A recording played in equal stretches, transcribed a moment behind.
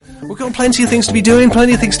We've got plenty of things to be doing,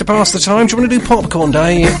 plenty of things to pass the time. Do you want to do Popcorn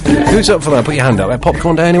Day? Who's up for that? Put your hand up.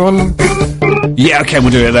 Popcorn Day, anyone? Yeah, okay,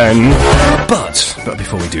 we'll do it then. But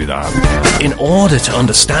before we do that, in order to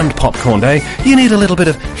understand Popcorn Day, you need a little bit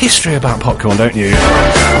of history about popcorn, don't you?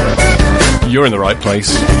 You're in the right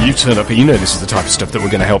place. You turned up here. You know this is the type of stuff that we're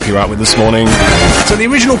going to help you out with this morning. So the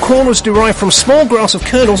original corn was derived from small grass of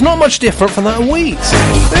kernels, not much different from that of wheat.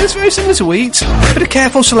 It's very similar to wheat. Bit of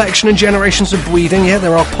careful selection and generations of breeding. Yeah,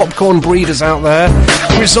 there are popcorn breeders out there.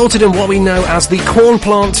 Resulted in what we know as the corn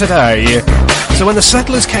plant today. So when the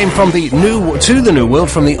settlers came from the New World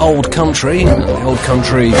from the Old Country,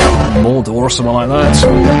 Mordor or something like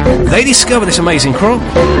that, they discovered this amazing crop.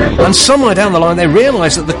 And somewhere down the line they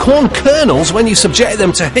realised that the corn kernels, when you subject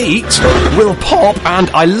them to heat, will pop. And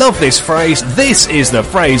I love this phrase. This is the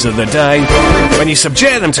phrase of the day. When you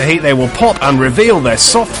subject them to heat, they will pop and reveal their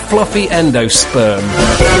soft, fluffy endosperm.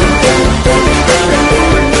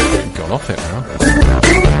 Gone off it now.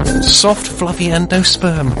 Soft, fluffy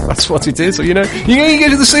endosperm. That's what it is. So, you go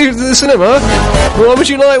to the cinema. What would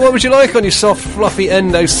you like? What would you like on your soft, fluffy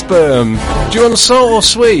endosperm? Do you want salt or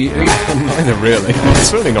sweet? Neither really.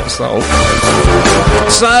 It's really not salt.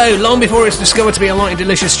 So, long before it's discovered to be a light and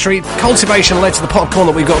delicious treat, cultivation led to the popcorn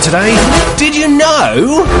that we've got today. Did you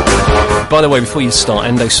know? By the way, before you start,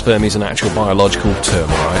 endosperm is an actual biological term,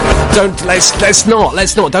 alright? Let's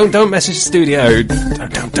not. Don't message the studio.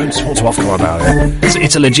 Don't talk to Ofcom about it.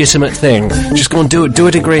 It's a legitimate thing. Just go and do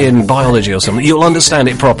a degree in biology or something. You'll understand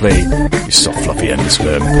it properly. You soft, fluffy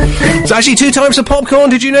endosperm. There's actually two types of popcorn.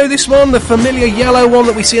 Did you know this one? The familiar yellow one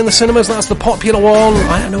that we see in the cinemas, that's the popular one.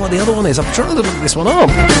 I don't know what the other one is. I'm trying to look this one up.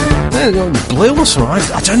 Blue or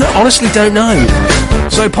something. I don't know. Honestly, don't know.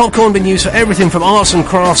 So popcorn been used for everything from arts and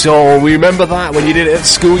crafts. Oh, we remember that when you did it at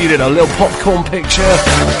school. You did a little popcorn picture.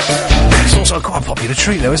 It's also quite a popular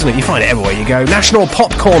treat, though, isn't it? You find it everywhere you go. National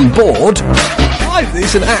Popcorn Board.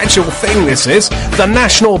 It's an actual thing, this is. The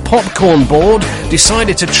National Popcorn Board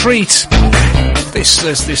decided to treat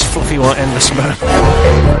this fluffy white endosperm.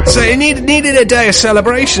 So it needed a day of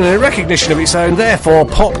celebration and a recognition of its own. Therefore,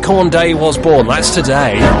 Popcorn Day was born. That's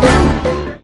today.